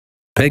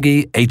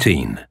Peggy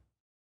 18.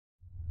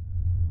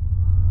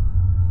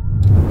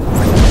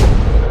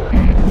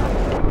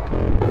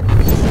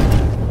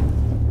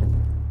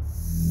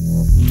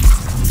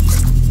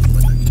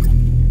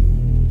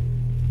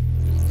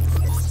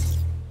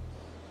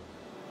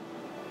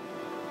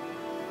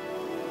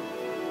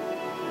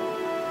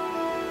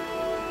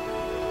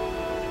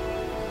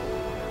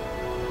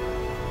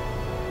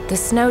 The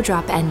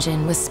Snowdrop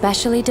engine was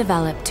specially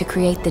developed to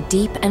create the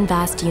deep and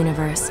vast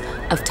universe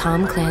of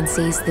Tom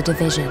Clancy's The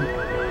Division.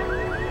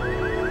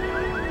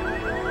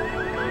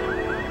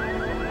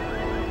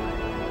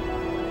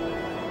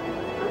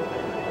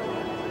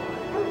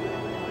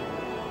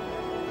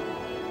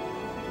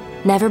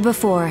 Never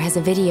before has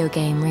a video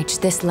game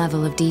reached this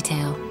level of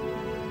detail.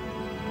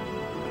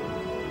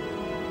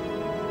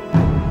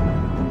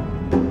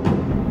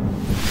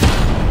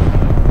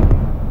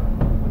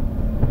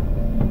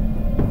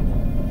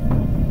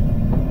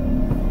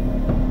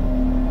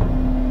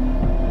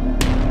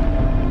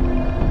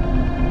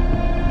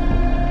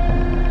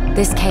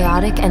 This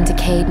chaotic and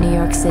decayed New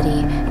York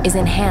City is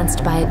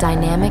enhanced by a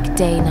dynamic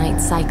day-night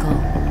cycle.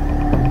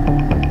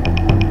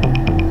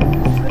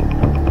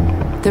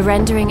 The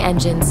rendering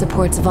engine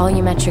supports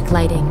volumetric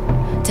lighting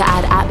to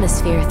add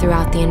atmosphere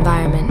throughout the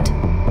environment.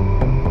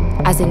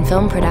 As in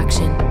film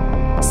production,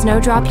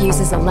 Snowdrop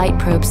uses a light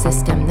probe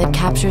system that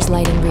captures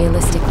lighting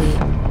realistically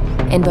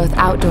in both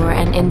outdoor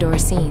and indoor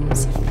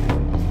scenes.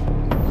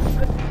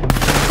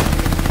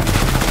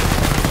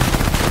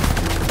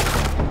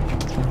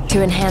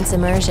 To enhance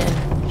immersion,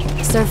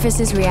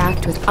 surfaces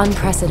react with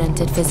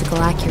unprecedented physical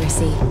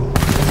accuracy.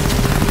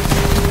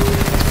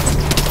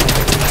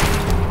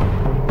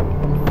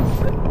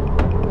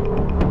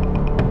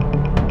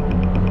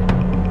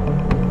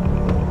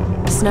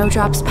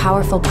 Snowdrop's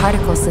powerful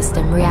particle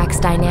system reacts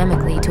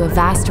dynamically to a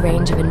vast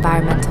range of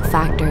environmental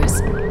factors,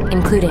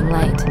 including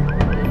light.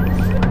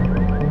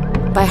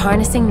 By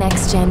harnessing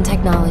next-gen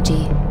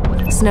technology,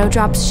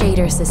 Snowdrop's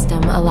shader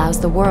system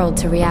allows the world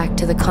to react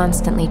to the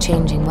constantly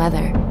changing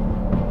weather.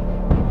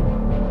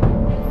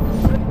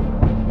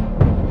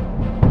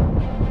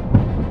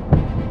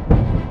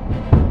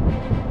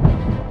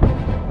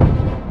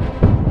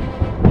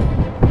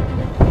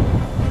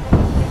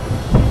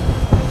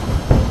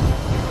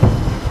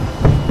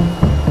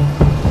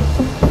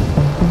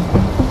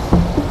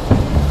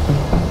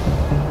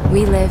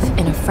 We live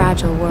in a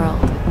fragile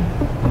world.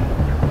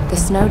 The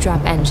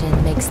Snowdrop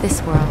engine makes this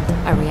world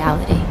a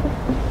reality.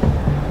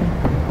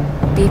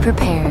 Be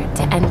prepared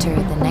to enter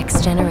the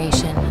next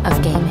generation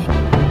of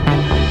gaming.